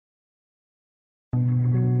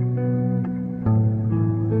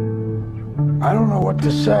what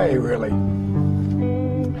to say, really.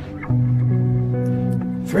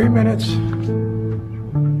 3 minutes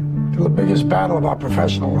to the biggest battle of our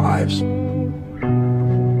professional lives.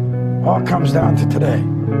 All comes down to today.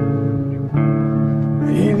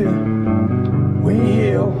 Either we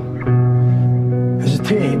heal as a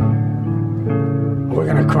team, or we're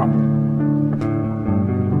gonna crumble.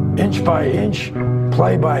 Inch by inch,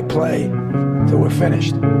 play by play, till we're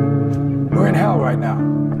finished. We're in hell right now,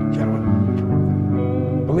 gentlemen.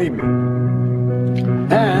 Believe me.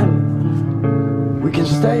 And we can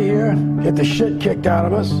stay here, get the shit kicked out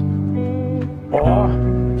of us, or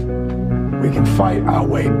we can fight our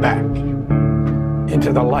way back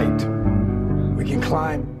into the light. We can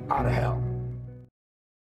climb out of hell.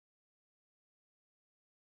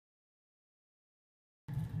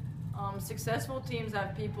 Successful teams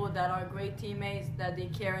have people that are great teammates, that they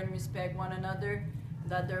care and respect one another,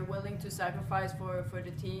 that they're willing to sacrifice for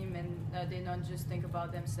the team, and that they don't just think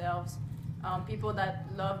about themselves. People that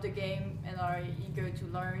love the game and are eager to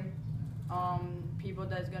learn. People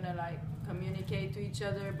that's gonna like communicate to each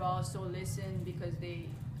other, but also listen because they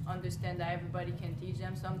understand that everybody can teach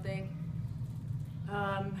them something.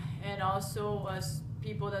 And also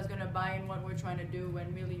people that's gonna buy in what we're trying to do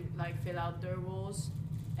and really like fill out their roles.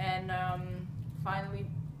 And finally,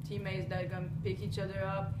 teammates that are gonna pick each other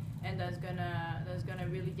up and that's gonna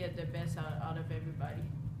really get the best out of everybody.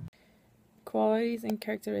 Qualities and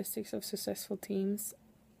characteristics of successful teams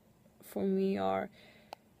for me are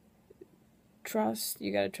trust.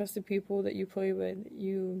 You gotta trust the people that you play with.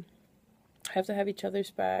 You have to have each other's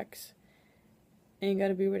backs, and you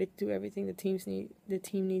gotta be ready to do everything the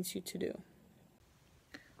team needs you to do.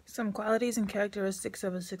 Some qualities and characteristics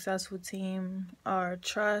of a successful team are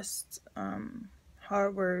trust,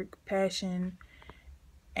 hard work, passion,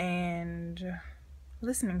 and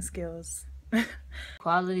listening skills.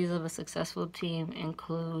 Qualities of a successful team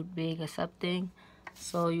include being accepting.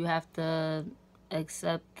 So you have to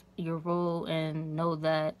accept your role and know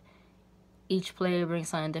that each player brings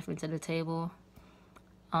something different to the table.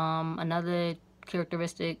 Another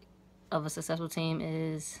characteristic of a successful team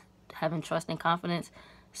is having trust and confidence.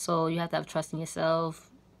 So you have to have trust in yourself,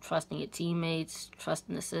 trust in your teammates, trust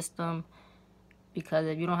in the system. Because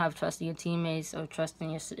if you don't have trust in your teammates or trust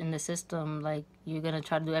in the system, like, you're gonna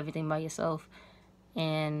try to do everything by yourself,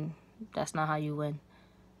 and that's not how you win.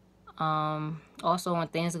 Also, when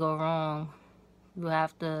things go wrong, you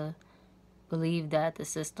have to believe that the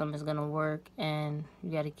system is gonna work, and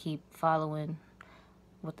you got to keep following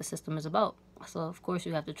what the system is about. So of course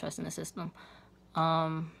you have to trust in the system,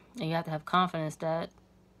 and you have to have confidence that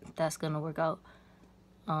that's gonna work out.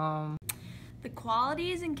 The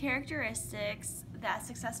qualities and characteristics that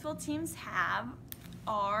successful teams have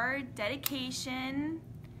are dedication,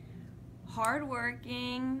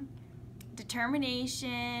 hardworking,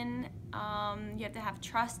 determination. You have to have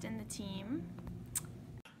trust in the team.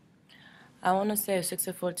 I want to say a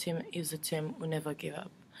successful team is a team who never give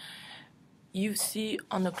up. You see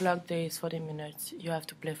on the clock there is 40 minutes, you have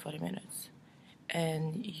to play 40 minutes.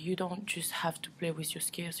 And you don't just have to play with your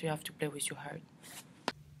skills, you have to play with your heart.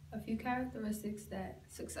 A few characteristics that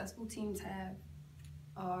successful teams have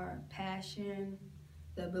are passion,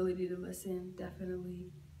 the ability to listen,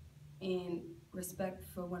 definitely, and respect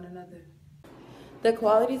for one another. The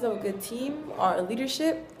qualities of a good team are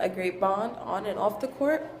leadership, a great bond on and off the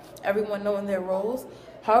court, everyone knowing their roles,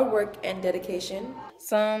 hard work, and dedication.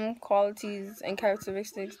 Some qualities and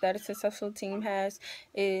characteristics that a successful team has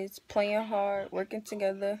is playing hard, working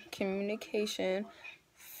together, communication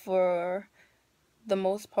for the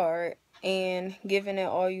most part, and giving it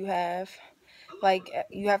all you have. Like,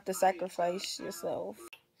 you have to sacrifice yourself.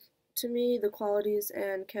 To me, the qualities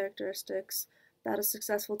and characteristics that a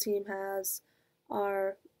successful team has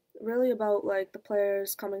are really about like the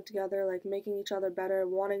players coming together, like making each other better,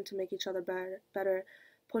 wanting to make each other better,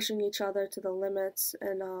 pushing each other to the limits,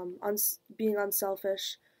 and being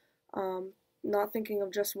unselfish, not thinking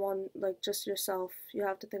of just one, like just yourself. You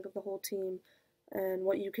have to think of the whole team and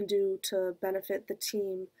what you can do to benefit the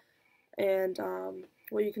team, and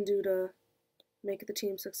what you can do to make the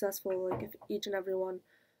team successful. Like, if each and every one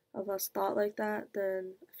of us thought like that,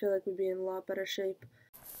 then I feel like we'd be in a lot better shape.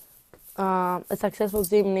 A successful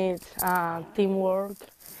team needs teamwork,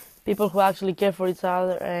 people who actually care for each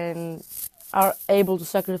other and are able to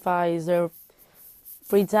sacrifice their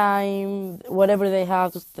free time, whatever they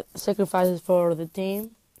have to sacrifice it for the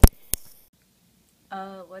team.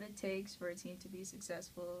 What it takes for a team to be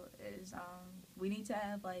successful is we need to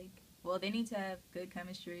have they need to have good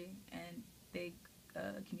chemistry, and they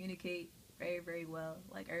communicate very, very well.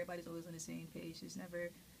 Like, everybody's always on the same page. There's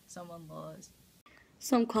never someone lost.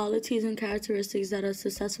 Some qualities and characteristics that a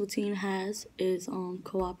successful team has is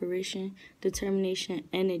cooperation, determination,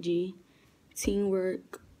 energy,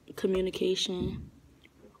 teamwork, communication,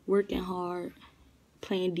 working hard,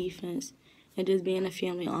 playing defense, and just being a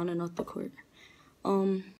family on and off the court.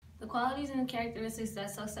 The qualities and characteristics that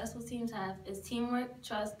successful teams have is teamwork,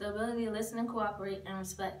 trust, the ability to listen and cooperate, and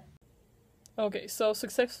respect. Okay, so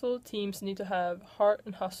successful teams need to have heart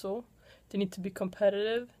and hustle. They need to be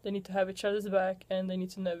competitive, they need to have each other's back, and they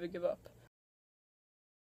need to never give up.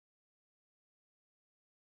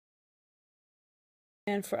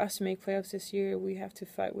 And for us to make playoffs this year, we have to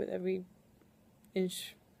fight with every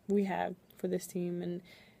inch we have for this team and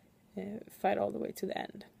fight all the way to the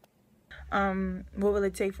end. What will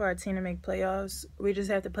it take for our team to make playoffs? We just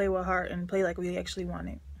have to play with heart and play like we actually want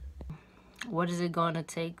it. What is it going to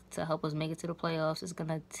take to help us make it to the playoffs? It's going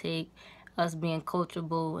to take us being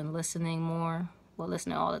coachable and listening more. Well,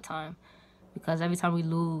 listening all the time. Because every time we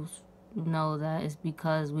lose, we know that it's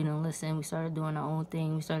because we didn't listen. We started doing our own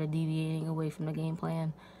thing. We started deviating away from the game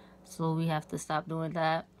plan. So we have to stop doing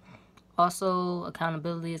that. Also,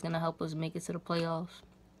 accountability is going to help us make it to the playoffs.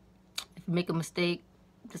 If you make a mistake,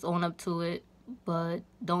 just own up to it. But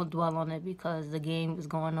don't dwell on it because the game is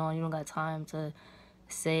going on. You don't got time to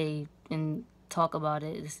say and talk about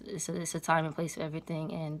it. It's a time and place for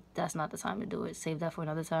everything, and that's not the time to do it. Save that for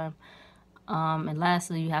another time. And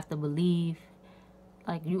lastly, you have to believe.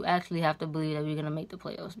 Like, you actually have to believe that we're going to make the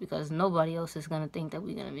playoffs because nobody else is going to think that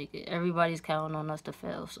we're going to make it. Everybody's counting on us to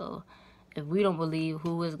fail. So if we don't believe,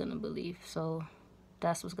 who is going to believe? So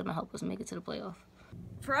that's what's going to help us make it to the playoff.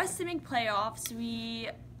 For us to make playoffs, we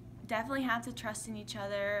definitely have to trust in each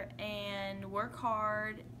other and work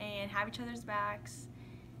hard and have each other's backs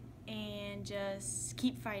and just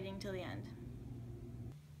keep fighting till the end.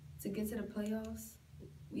 To get to the playoffs,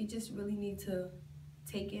 we just really need to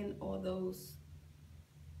take in those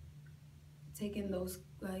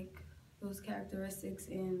characteristics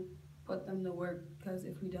and put them to work, because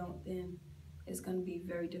if we don't, then it's going to be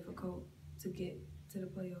very difficult to get to the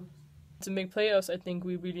playoffs. To make playoffs, I think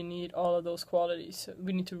we really need all of those qualities.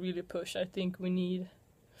 We need to really push. I think we need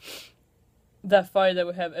that fire that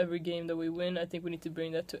we have every game that we win. I think we need to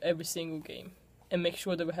bring that to every single game and make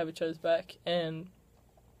sure that we have each other's back and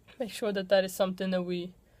make sure that that is something that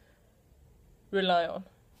we rely on.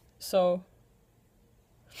 So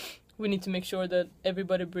we need to make sure that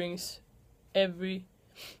everybody brings every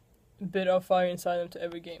bit of fire inside them to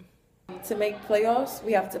every game. To make playoffs,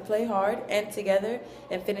 we have to play hard and together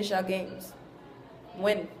and finish our games.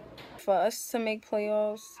 Win. For us to make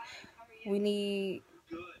playoffs, we need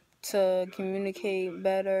to communicate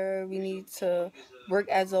better. We need to work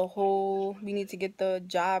as a whole. We need to get the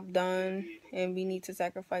job done, and we need to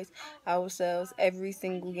sacrifice ourselves every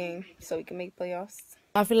single game so we can make playoffs.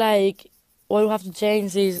 I feel like what we have to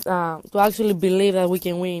change is to actually believe that we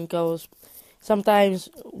can win, because sometimes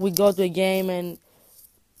we go to a game and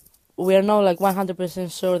we are not like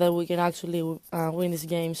 100% sure that we can actually win this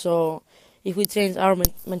game. So if we change our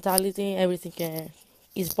mentality, everything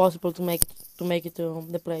is possible to make it to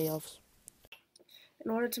the playoffs.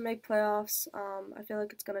 In order to make playoffs, I feel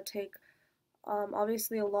like it's going to take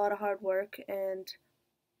obviously a lot of hard work,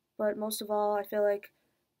 but most of all, I feel like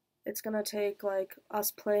it's going to take like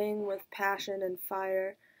us playing with passion and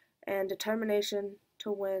fire and determination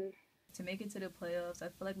to win. To make it to the playoffs, I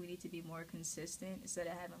feel like we need to be more consistent instead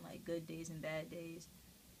of having like good days and bad days.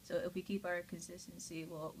 So if we keep our consistency,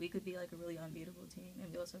 well, we could be like a really unbeatable team,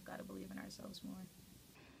 and we also got to believe in ourselves more.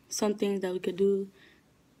 Some things that we could do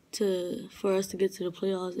for us to get to the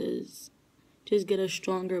playoffs is just get a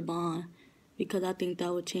stronger bond, because I think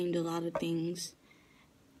that would change a lot of things.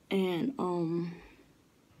 And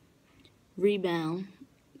rebound,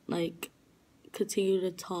 like continue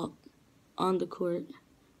to talk on the court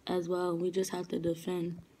as well. We just have to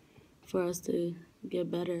defend for us to get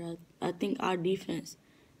better. I think our defense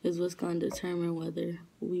is what's going to determine whether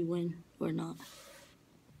we win or not.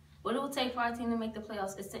 What it will take for our team to make the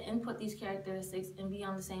playoffs is to input these characteristics and be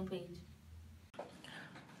on the same page.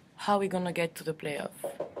 How are we going to get to the playoff?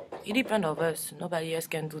 It depends on us. Nobody else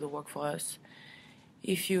can do the work for us.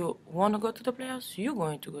 If you want to go to the playoffs, you're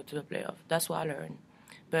going to go to the playoff. That's what I learned.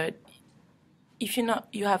 But if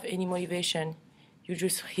you have any motivation, you're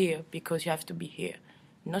just here because you have to be here.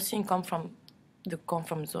 Nothing comes from the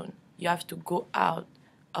comfort zone. You have to go out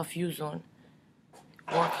of your zone,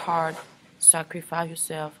 work hard, sacrifice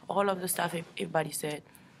yourself, all of the stuff everybody said.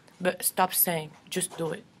 But stop saying, just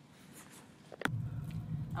do it.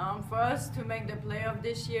 For us to make the playoff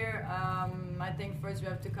this year, I think first we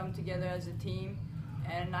have to come together as a team.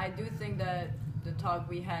 And I do think that the talk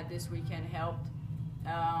we had this weekend helped.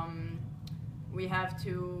 we have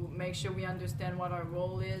to make sure we understand what our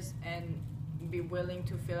role is and be willing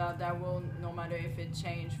to fill out that role, no matter if it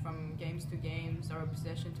changes from games to games or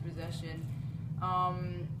possession to possession.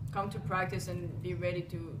 Come to practice and be ready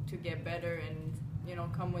to get better, and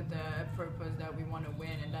come with a purpose that we want to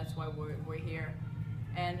win, and that's why we're here.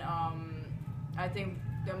 And I think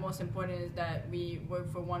the most important is that we work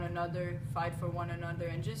for one another, fight for one another,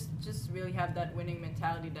 and just really have that winning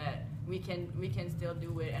mentality that we can still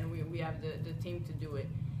do it, and we have the team to do it.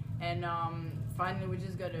 And finally, we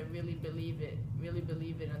just gotta really believe it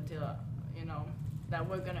until that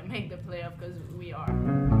we're gonna make the playoff, because we are.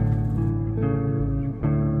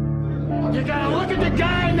 You gotta look at the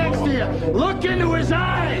guy next to you. Look into his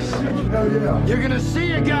eyes. Hell yeah. You're gonna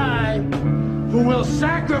see a guy who will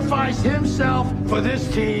sacrifice himself for this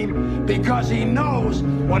team because he knows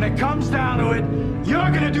when it comes down to it, you're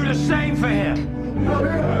gonna do the same for him. Hell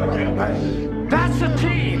yeah. That's a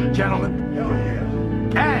team, gentlemen. Hell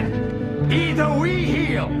yeah. And either we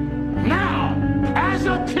heal now as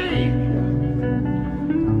a team,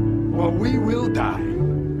 or we will die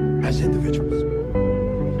as individuals.